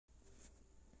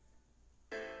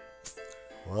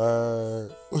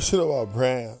Word. What you know about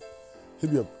Bram? He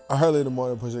be up early in the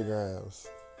morning pushing grams.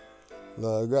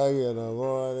 Look, I get in the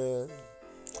morning.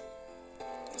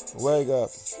 Wake up.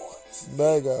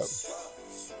 Bag up.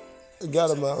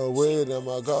 Got him my weed and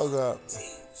my coke up.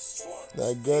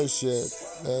 That good shit.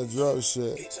 That drug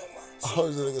shit. I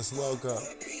was a nigga smoke up.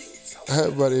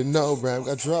 Everybody know Bram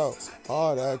got drunk.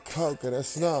 All that coke and that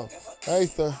snow.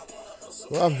 Aether.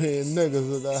 I'm hitting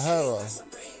niggas with that harrow.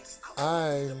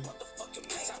 I'm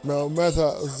no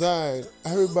method Zine.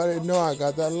 Everybody know I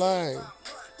got that line.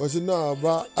 What you know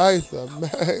about Aether,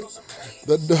 man?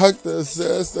 The doctor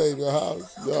says stay in your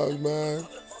house, dog, man.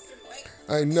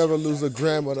 I ain't never lose a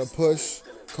gram on a push.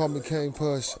 Call me King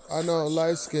Push. I know a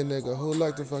light-skinned nigga who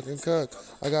like to fucking cook.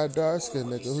 I got dark-skinned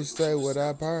nigga who stay with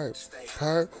that perp.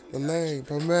 Perp, the lane,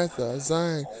 Prometha,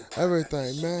 Zane,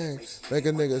 everything, man. Make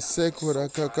a nigga sick with a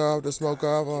cook off, the smoke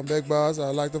off on big boss.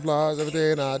 I like the flaws,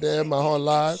 everything I did my whole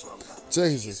life.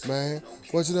 Jesus, man.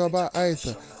 What you know about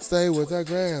Aether? Stay with the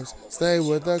grams, stay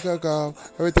with the cook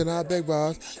off. Everything I big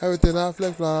boss, everything I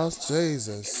flip flops.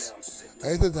 Jesus.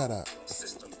 Aether that up.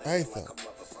 Aether.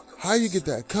 How you get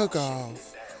that cook off?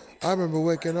 I remember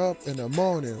waking up in the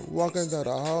morning, walking through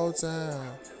the whole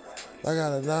town. I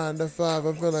got a 9 to 5.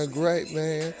 I'm feeling great,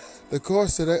 man. The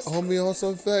course today on me on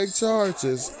some fake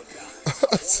charges.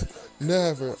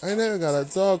 Never. I ain't never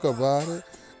gotta talk about it.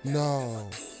 No.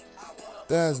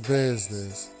 That's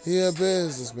business. He a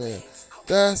businessman.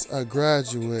 That's a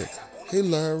graduate. He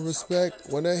learned respect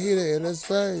when they hit it in his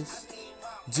face.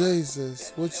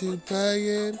 Jesus, what you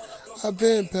paying? I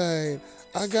been paid.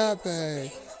 I got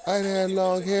paid. I ain't had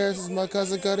long hair since my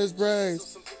cousin cut his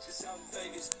braids.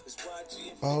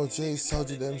 Oh, Jace told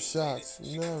you them shots.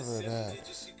 Never that.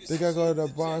 Think I go to the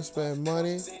bar and spend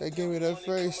money? They give me that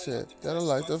free shit. They don't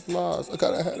like the flaws. I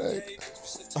got a headache.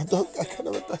 I can't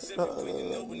ever think. No.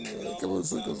 Come on,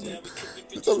 sleep.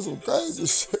 You tell me some crazy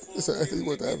shit. He said, he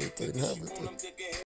went to everything.